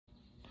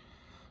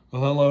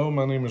Well, hello,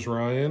 my name is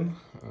Ryan.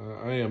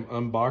 I am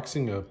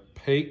unboxing a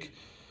Pake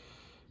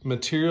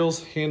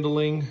Materials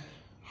Handling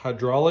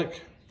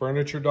Hydraulic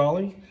Furniture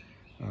Dolly.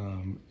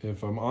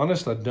 If I'm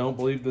honest, I don't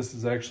believe this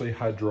is actually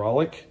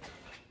hydraulic.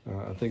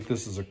 I think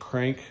this is a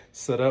crank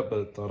setup,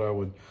 but thought I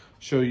would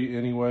show you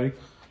anyway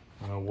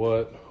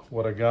what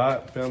I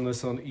got. Found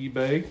this on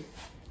eBay.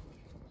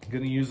 I'm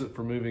gonna use it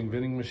for moving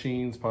vending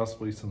machines,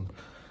 possibly some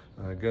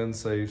gun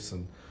safes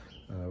and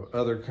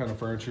other kind of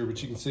furniture,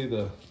 but you can see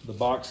the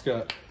box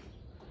got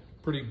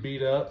pretty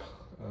beat up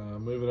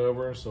moving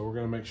over, so we're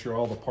going to make sure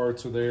all the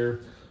parts are there,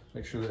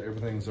 make sure that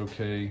everything's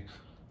okay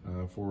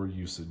for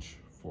usage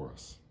for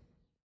us.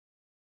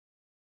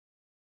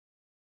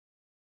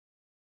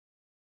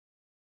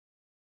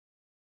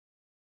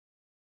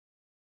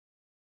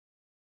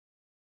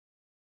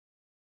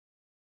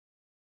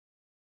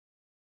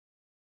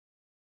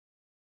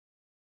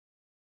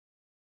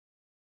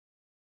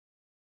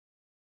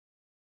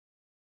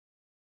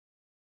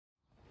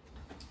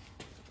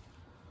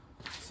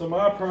 So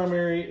my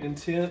primary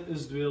intent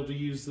is to be able to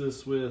use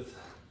this with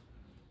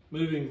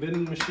moving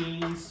vending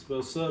machines,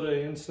 both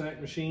soda and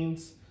snack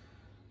machines.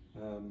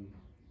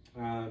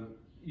 I'm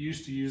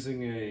used to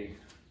using a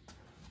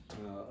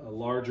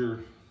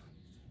larger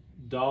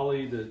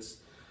dolly that's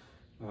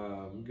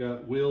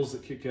got wheels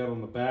that kick out on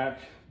the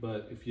back,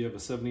 but if you have a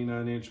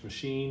 79-inch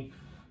machine,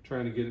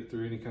 trying to get it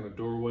through any kind of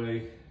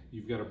doorway,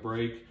 you've got to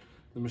break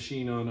the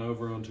machine on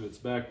over onto its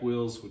back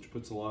wheels, which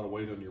puts a lot of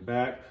weight on your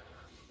back.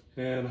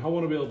 And I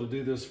want to be able to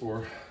do this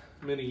for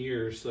many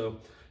years.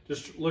 So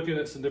just looking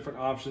at some different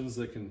options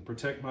that can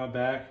protect my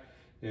back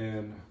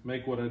and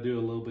make what I do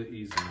a little bit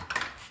easier.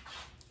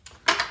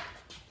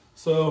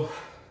 So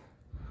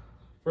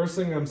first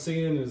thing I'm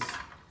seeing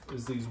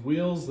is these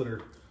wheels that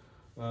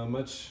are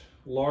much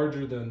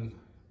larger than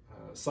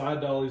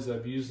side dollies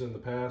I've used in the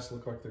past.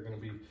 Look like they're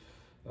going to be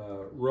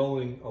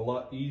rolling a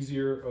lot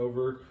easier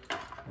over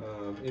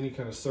any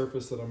kind of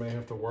surface that I may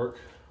have to work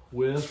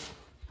with.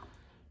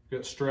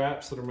 Got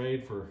straps that are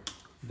made for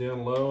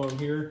down low on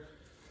here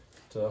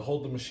to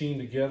hold the machine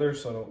together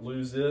so I don't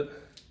lose it.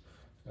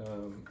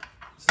 So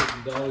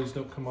the dollies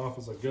don't come off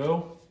as I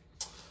go.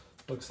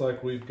 Looks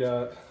like we've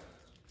got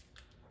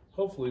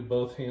hopefully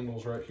both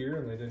handles right here,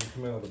 and they didn't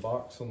come out of the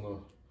box on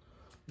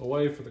the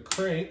way for the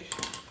crank.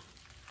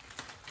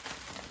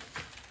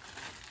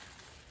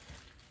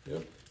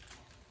 Yep.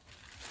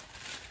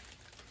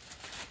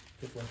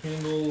 Couple of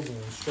handles and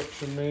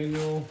instruction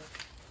manual.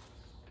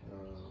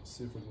 Let's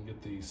see if we can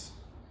get these.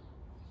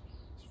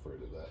 I was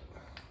afraid of that.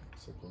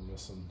 Looks like we're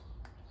missing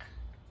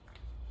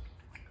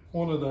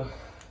one of the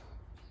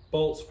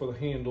bolts for the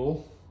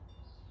handle.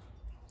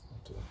 I'll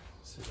have to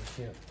see if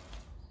I can't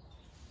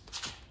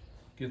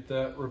get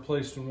that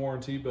replaced in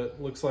warranty,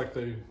 but looks like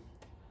they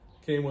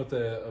came with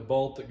a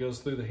bolt that goes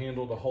through the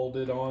handle to hold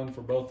it on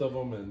for both of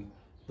them, and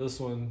this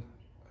one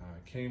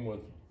came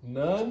with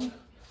none.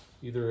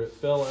 Either it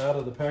fell out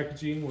of the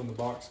packaging when the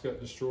box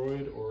got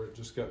destroyed, or it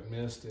just got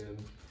missed in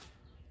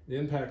the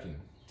unpacking.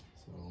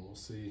 So we'll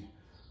see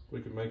if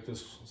we can make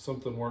this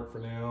something work for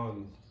now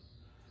and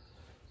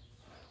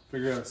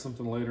figure out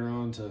something later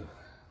on to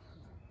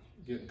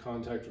get in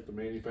contact with the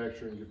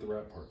manufacturer and get the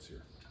right parts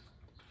here.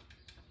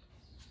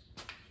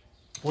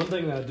 One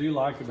thing that I do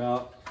like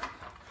about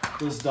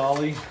this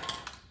dolly,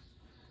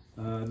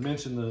 I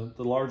mentioned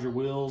the larger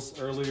wheels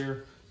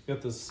earlier.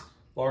 Got this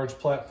large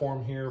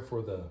platform here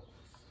for the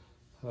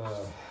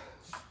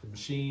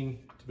machine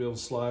to be able to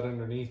slide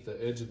underneath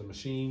the edge of the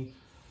machine.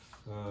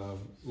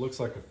 Looks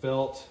like a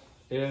felt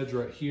edge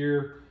right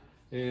here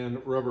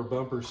and rubber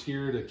bumpers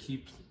here to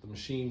keep the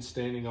machine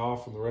standing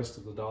off from the rest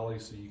of the dolly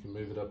so you can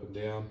move it up and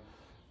down.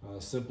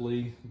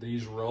 Simply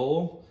these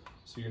roll,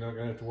 so you're not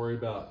going to have to worry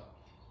about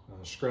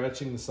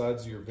scratching the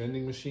sides of your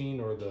vending machine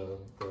or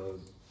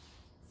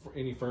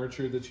any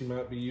furniture that you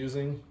might be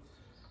using.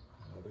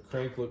 The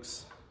crank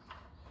looks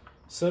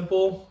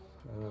simple.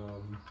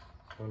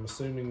 I'm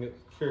assuming it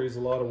carries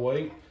a lot of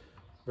weight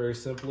very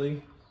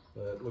simply,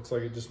 but it looks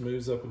like it just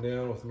moves up and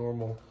down with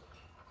normal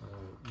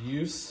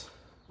use,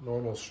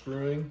 normal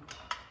screwing.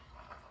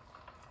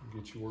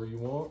 Get you where you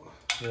want.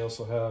 We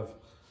also have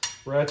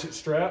ratchet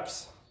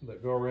straps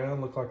that go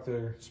around. Look like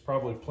there's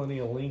probably plenty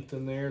of length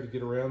in there to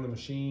get around the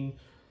machine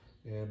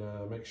and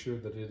make sure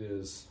that it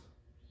is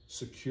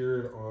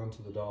secured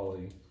onto the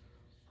dolly.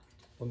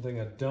 One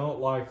thing I don't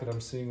like that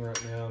I'm seeing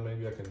right now,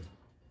 maybe I can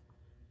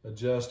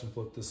adjust and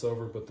flip this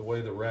over, but the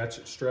way the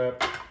ratchet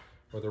strap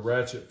or the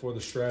ratchet for the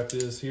strap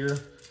is here,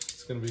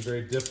 it's going to be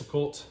very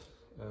difficult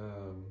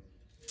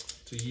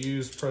to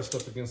use pressed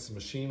up against the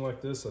machine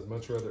like this. I'd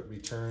much rather it be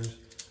turned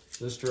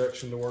this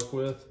direction to work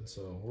with. And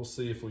so we'll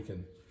see if we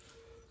can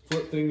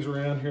flip things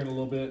around here in a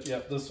little bit.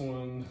 Yep, this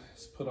one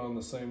is put on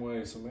the same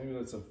way, so maybe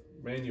that's a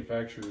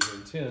manufacturer's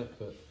intent,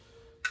 but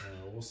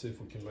we'll see if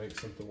we can make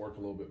something work a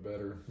little bit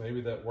better. Maybe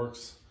that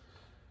works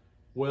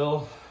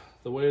well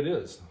the way it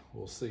is.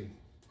 We'll see.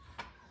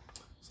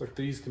 Looks like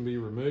these can be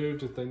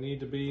removed if they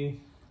need to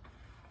be,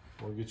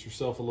 or get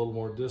yourself a little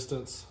more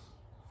distance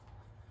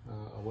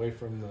away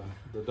from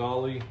the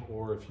dolly,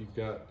 or if you've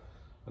got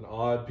an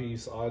odd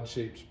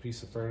shaped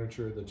piece of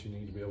furniture that you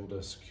need to be able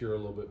to secure a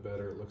little bit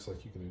better, it looks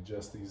like you can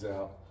adjust these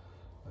out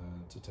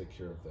to take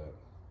care of that.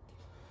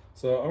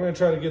 So I'm going to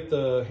try to get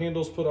the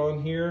handles put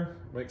on here,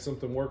 make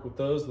something work with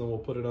those, and then we'll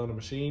put it on a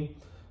machine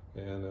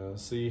and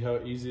see how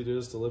easy it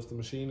is to lift the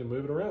machine and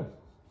move it around.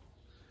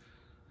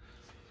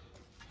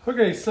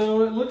 Okay,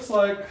 so it looks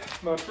like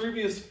my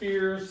previous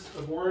fears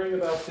of worrying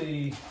about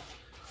the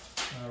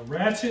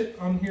ratchet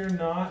on here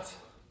not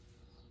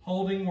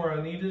holding where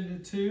I needed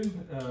it to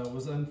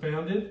was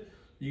unfounded.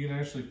 You can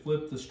actually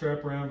flip the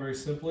strap around very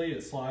simply.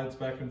 It slides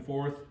back and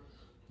forth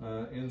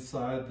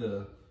inside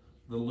the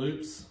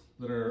loops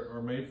that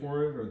are made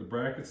for it, or the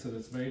brackets that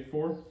it's made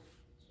for.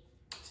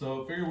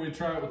 So I figured we'd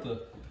try it with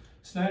the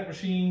snack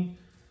machine.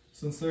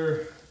 Since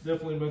they're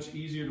definitely much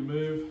easier to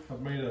move,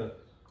 I've made a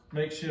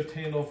makeshift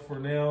handle for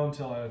now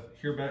until I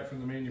hear back from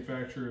the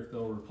manufacturer if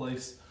they'll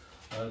replace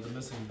the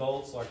missing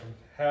bolts so I can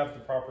have the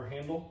proper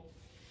handle.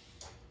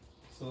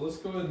 So let's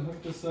go ahead and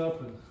hook this up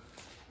and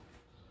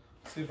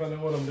see if I know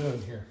what I'm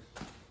doing here.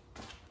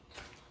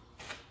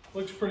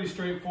 Looks pretty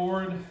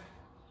straightforward.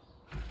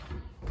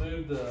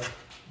 Move the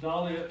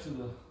dolly up to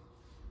the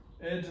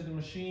edge of the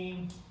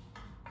machine,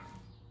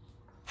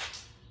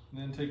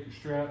 and then take your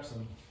straps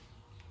and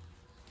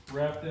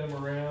wrap them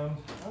around.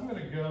 I'm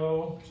going to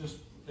go just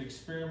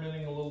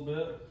experimenting a little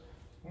bit.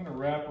 I'm going to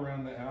wrap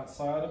around the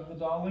outside of the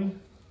dolly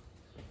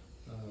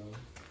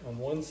on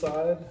one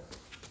side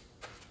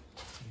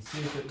and see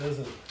if it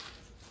doesn't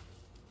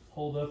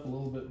hold up a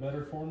little bit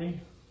better for me.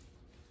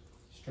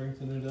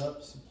 Strengthen it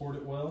up, support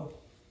it well.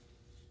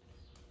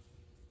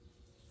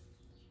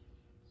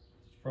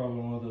 It's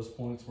probably one of those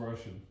points where I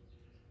should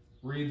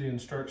read the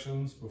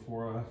instructions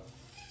before I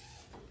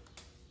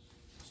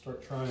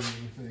start trying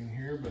anything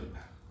here, but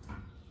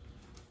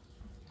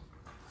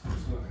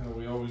that's not how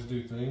we always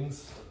do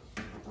things.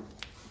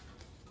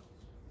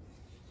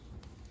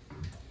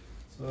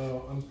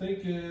 So I'm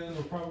thinking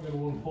we're probably going to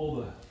want to pull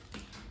the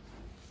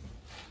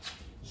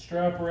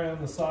strap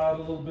around the side a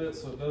little bit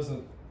so it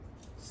doesn't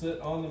sit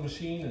on the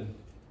machine and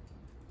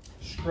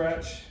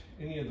scratch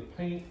any of the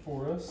paint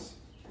for us.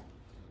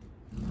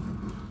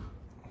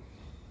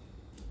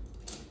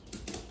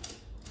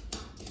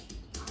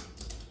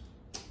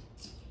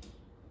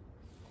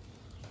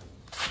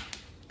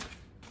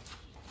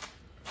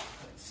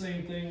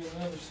 Same thing on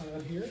the other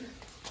side here.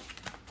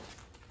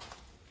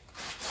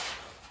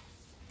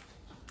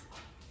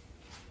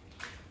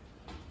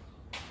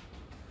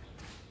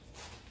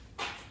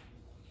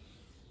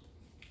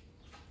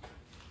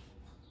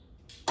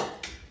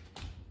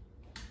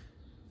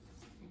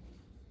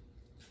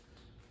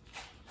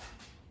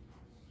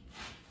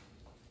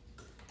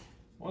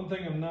 One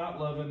thing I'm not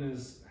loving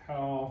is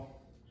how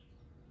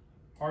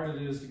hard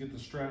it is to get the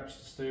straps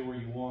to stay where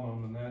you want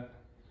them, and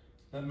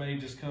that may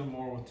just come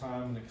more with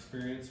time and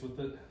experience with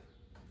it.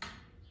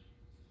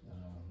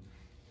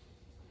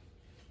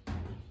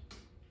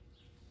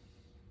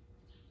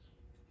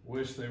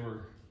 Wish they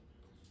were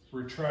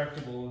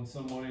retractable in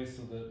some way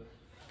so that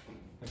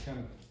they kind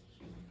of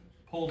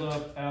pulled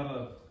up out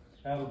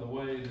of the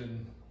way,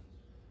 didn't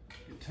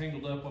get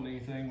tangled up on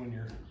anything when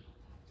you're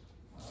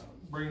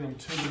bringing them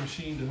to the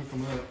machine to hook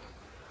them up.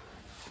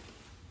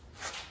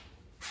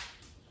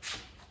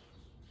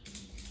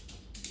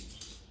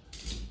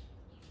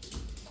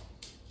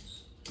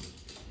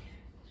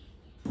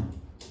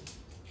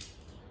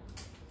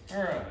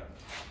 All right,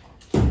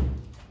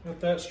 got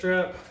that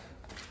strap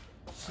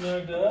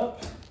snugged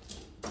up.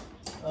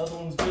 Other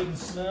one's good and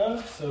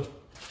snug, so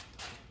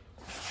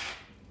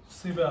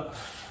see about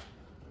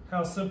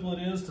how simple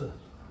it is to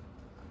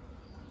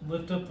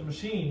lift up the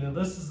machine. Now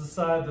this is the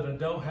side that I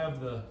don't have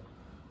the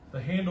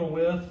handle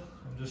with.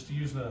 I'm just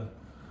using a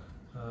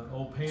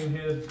old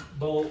panhead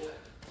bolt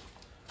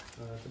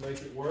to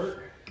make it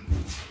work.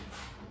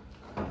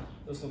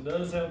 This one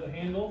does have the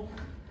handle.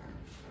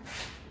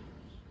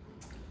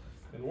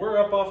 And we're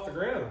up off the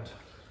ground.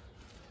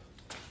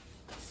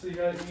 Let's see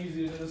how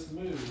easy it is to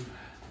move.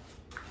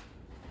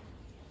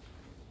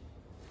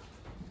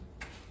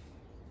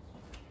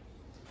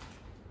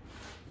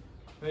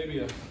 Maybe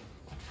a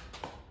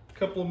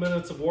couple of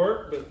minutes of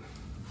work, but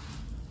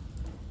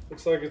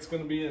looks like it's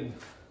going to be an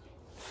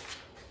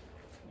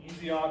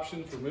easy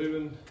option for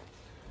moving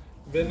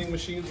vending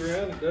machines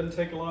around. It doesn't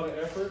take a lot of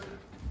effort.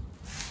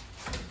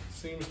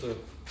 Seems to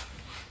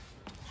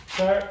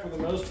track for the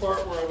most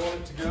part where I want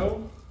it to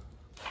go.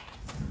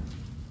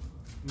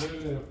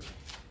 Moving in a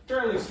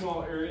fairly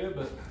small area,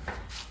 but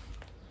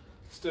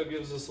still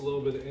gives us a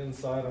little bit of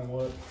insight on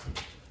what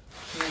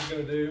it's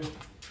going to do.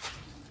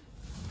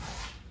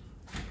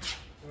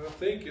 And I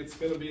think it's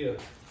going to be a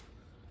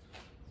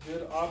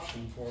good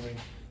option for me.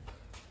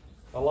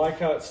 I like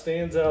how it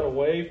stands out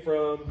away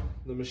from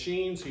the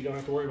machine, so you don't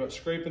have to worry about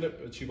scraping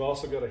it, but you've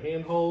also got a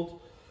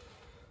handhold.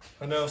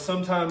 I know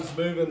sometimes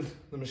moving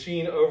the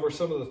machine over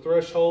some of the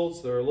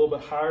thresholds, they're a little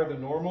bit higher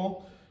than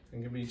normal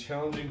and can be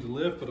challenging to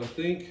lift, but I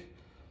think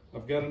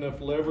I've got enough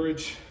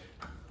leverage,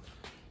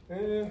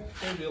 maybe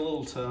a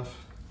little tough,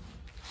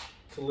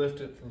 to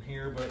lift it from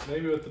here, but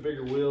maybe with the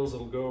bigger wheels,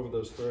 it'll go over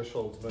those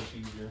thresholds much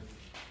easier.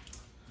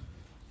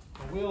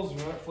 The wheels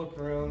are not flipping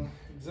around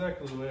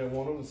exactly the way I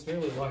want them. It's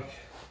nearly like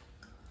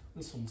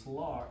this one's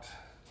locked.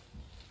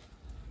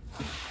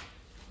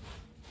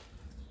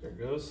 There it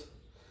goes.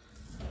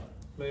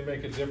 May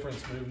make a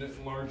difference moving it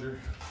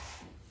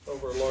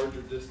over a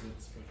larger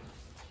distance.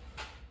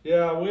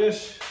 Yeah,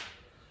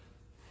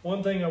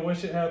 one thing I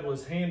wish it had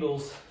was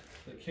handles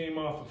that came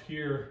off of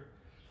here,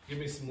 give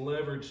me some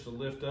leverage to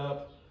lift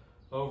up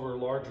over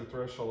larger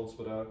thresholds,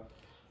 but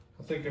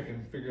I think I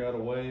can figure out a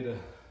way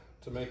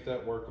to make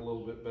that work a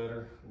little bit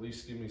better, at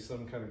least give me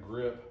some kind of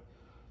grip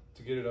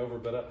to get it over.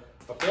 But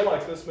I feel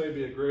like this may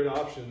be a great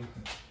option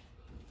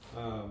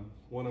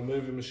when I'm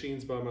moving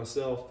machines by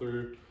myself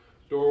through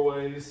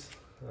doorways.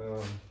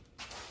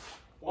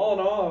 All in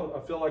all, I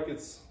feel like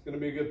it's going to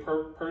be a good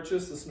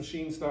purchase. This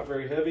machine's not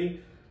very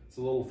heavy. It's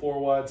a little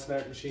 4-wide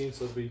snack machine,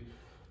 so it'll be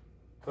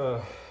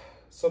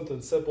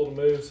something simple to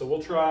move. So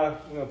we'll try.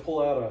 I'm going to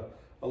pull out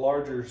a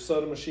larger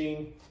soda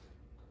machine,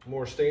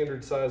 more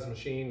standard size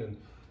machine, and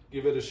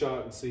give it a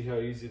shot and see how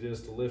easy it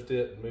is to lift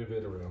it and move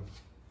it around.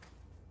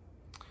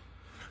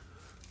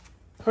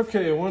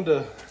 Okay, I wanted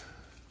to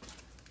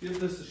give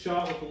this a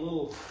shot with a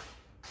little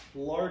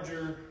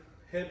larger,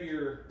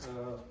 heavier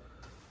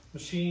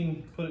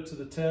machine, put it to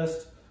the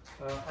test.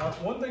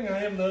 One thing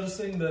I am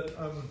noticing that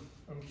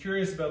I'm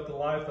curious about the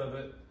life of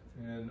it,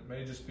 and it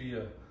may just be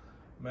a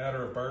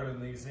matter of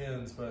burning these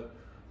ends, but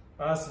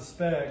I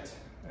suspect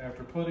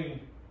after putting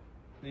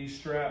these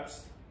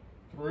straps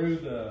through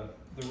the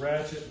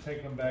ratchet and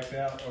taking them back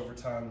out over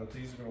time that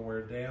these are going to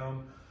wear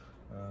down.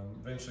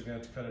 Eventually going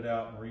to have to cut it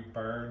out and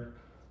re-burn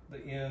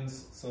the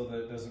ends so that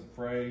it doesn't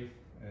fray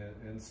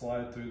and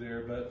slide through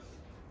there. But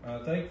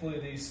thankfully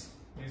these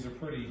are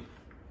pretty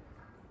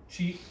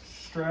cheap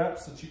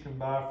straps that you can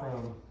buy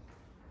from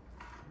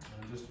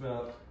just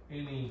about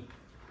any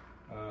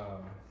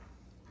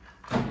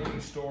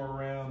store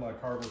around, like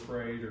Harbor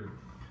Freight or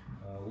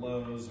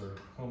Lowe's or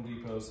Home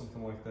Depot,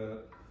 something like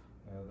that,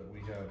 that we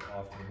have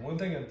often. One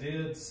thing I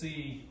did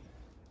see,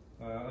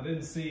 I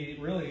didn't see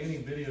really any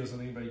videos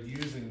on anybody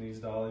using these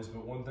dollies,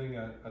 but one thing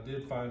I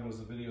did find was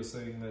a video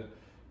saying that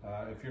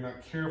if you're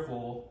not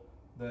careful,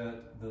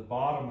 that the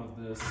bottom of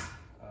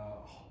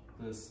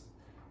this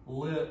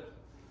lip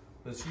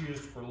that's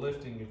used for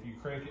lifting, if you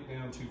crank it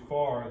down too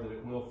far, that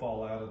it will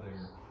fall out of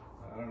there.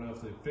 I don't know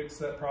if they fixed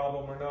that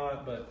problem or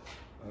not, but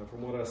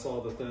from what I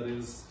saw, that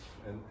is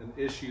an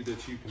issue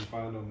that you can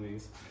find on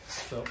these.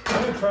 So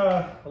I'm going to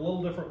try a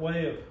little different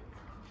way of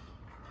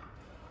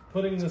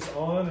putting this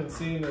on and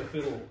seeing if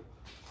it'll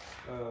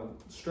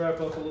strap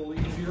up a little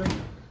easier.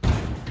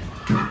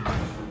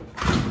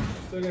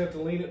 Still going to have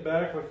to lean it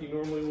back like you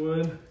normally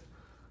would.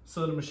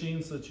 Soda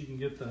machine, so that you can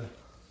get the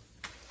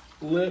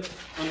lip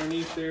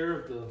underneath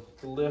there,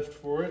 the lift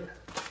for it.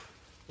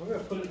 I'm going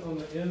to put it on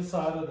the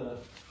inside of the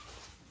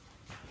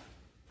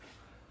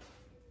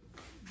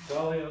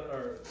dolly,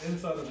 or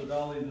inside of the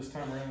dolly this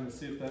time around, and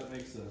see if that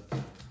makes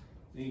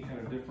any kind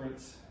of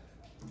difference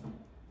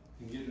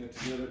in getting it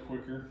together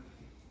quicker.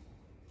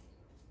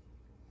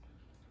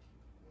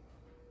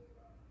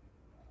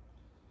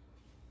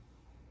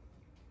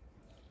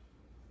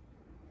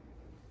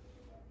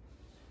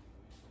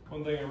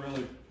 One thing I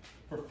really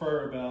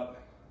prefer about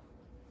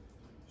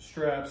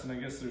straps, and I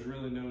guess there's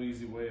really no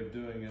easy way of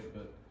doing it,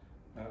 but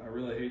I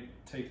really hate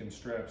taking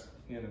straps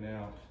in and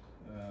out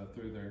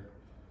through the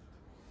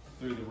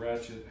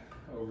ratchet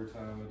over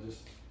time.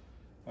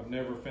 I've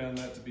never found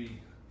that to be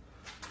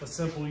a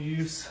simple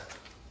use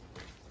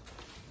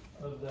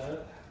of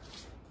that.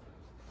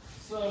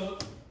 So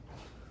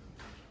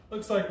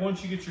looks like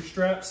once you get your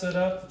strap set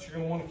up, that you're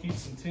going to want to keep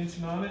some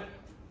tension on it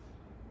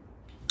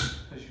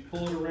as you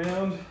pull it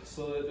around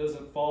so that it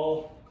doesn't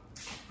fall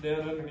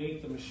down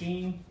underneath the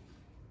machine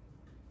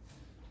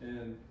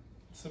and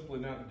simply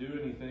not do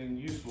anything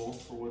useful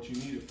for what you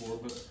need it for.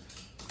 But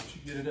once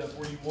you get it up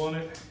where you want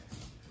it,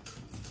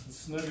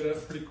 snug it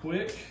up pretty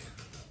quick.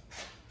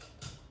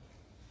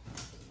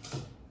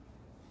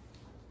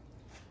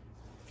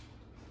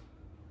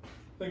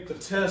 I think the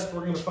test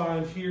we're going to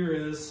find here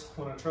is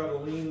when I try to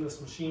lean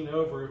this machine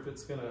over, if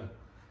it's going to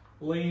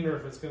lean or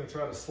if it's going to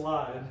try to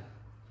slide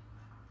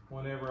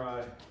whenever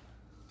I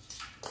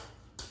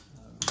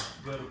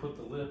go to put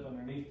the lip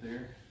underneath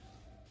there.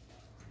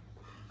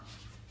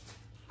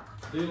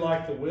 I do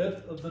like the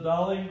width of the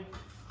dolly,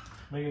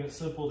 making it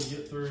simple to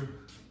get through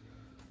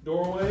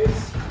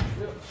doorways.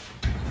 Yep.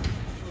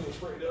 I'm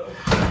afraid of.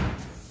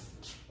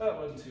 That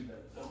wasn't too bad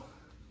though.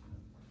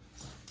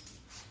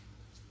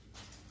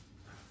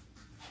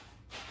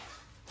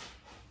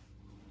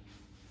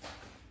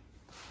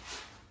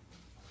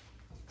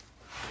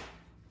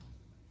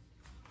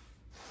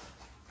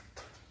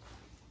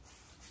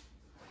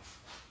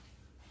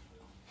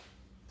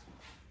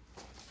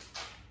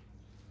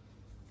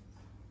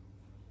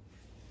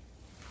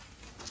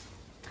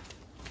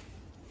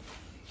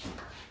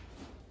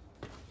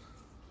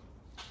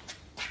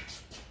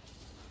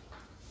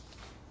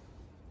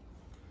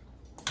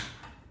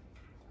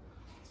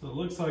 So it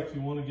looks like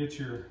you want to get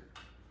your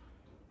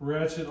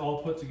ratchet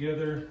all put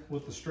together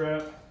with the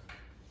strap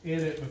in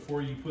it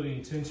before you put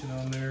any tension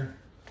on there,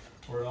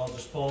 or it all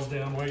just falls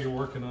down while you're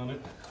working on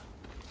it.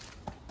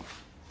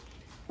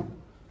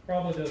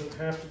 Probably doesn't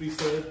have to be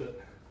said,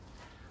 but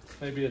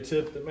maybe a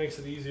tip that makes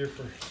it easier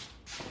for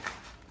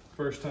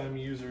first time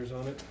users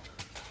on it.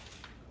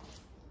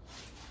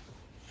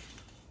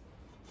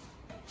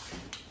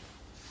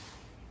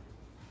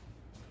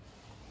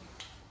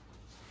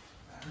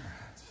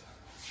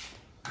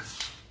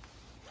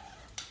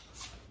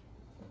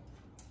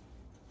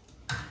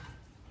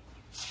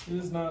 It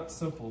is not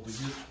simple to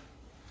get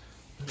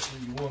it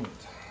where you want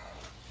it.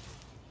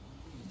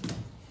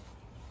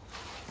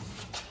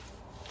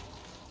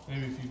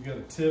 Maybe if you've got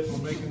a tip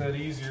on making that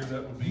easier,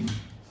 that would be,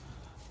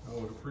 I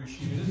would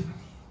appreciate it.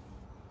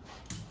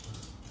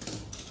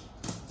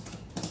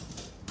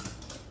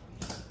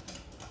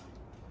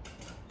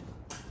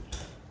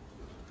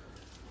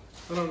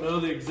 I don't know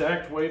the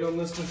exact weight on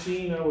this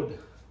machine. I would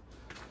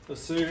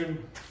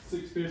assume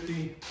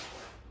 650,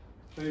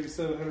 maybe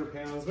 700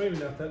 pounds, maybe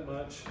not that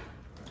much.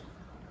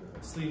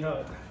 Let's see how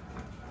it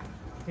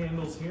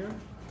handles here.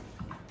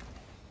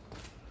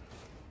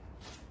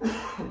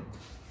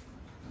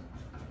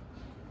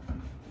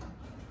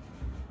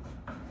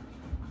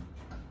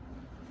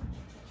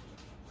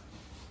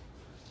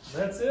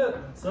 That's it.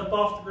 It's up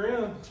off the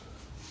ground.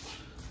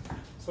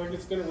 Looks like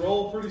it's going to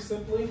roll pretty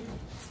simply.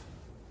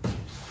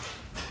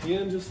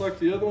 Again, just like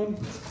the other one,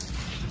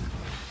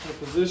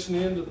 position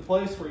it into the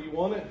place where you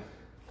want it.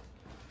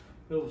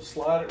 It'll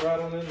slide it right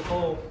on in the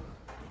hole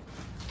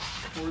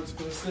where it's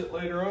going to sit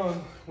later on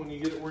when you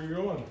get it where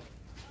you're going.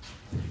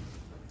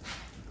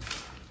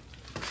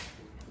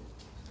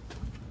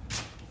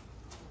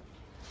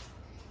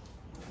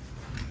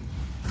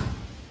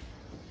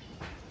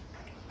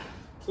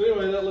 So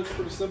anyway, that looks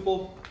pretty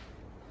simple.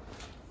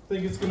 I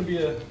think it's going to be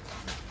a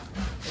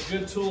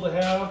good tool to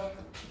have.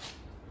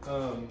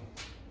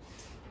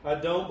 I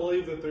don't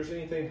believe that there's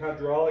anything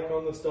hydraulic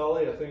on this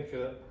dolly. I think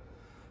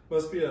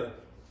must be a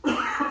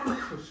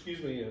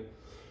excuse me.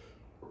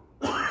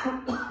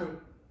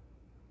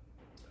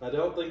 I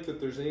don't think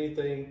that there's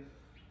anything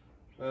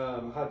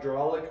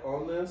hydraulic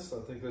on this. I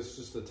think that's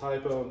just a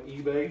typo on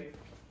eBay.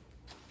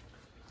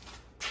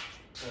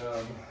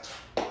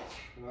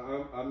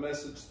 I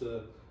messaged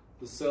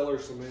the seller,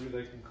 so maybe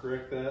they can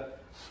correct that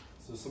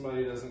so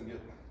somebody doesn't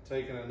get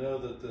taken. I know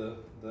that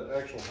the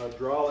actual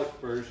hydraulic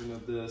version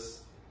of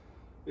this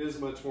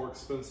is much more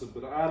expensive,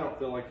 but I don't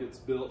feel like it's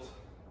built,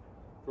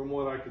 from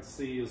what I could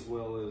see, as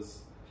well as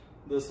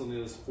this one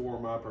is for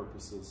my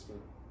purposes. But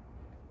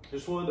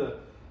just wanted to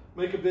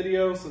make a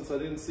video since I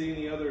didn't see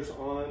any others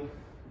on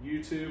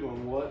YouTube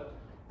on what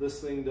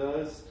this thing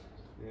does,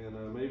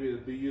 and maybe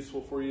it'd be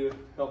useful for you,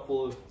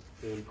 helpful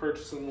in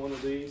purchasing one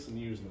of these and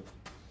using it.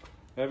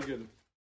 Have a good one.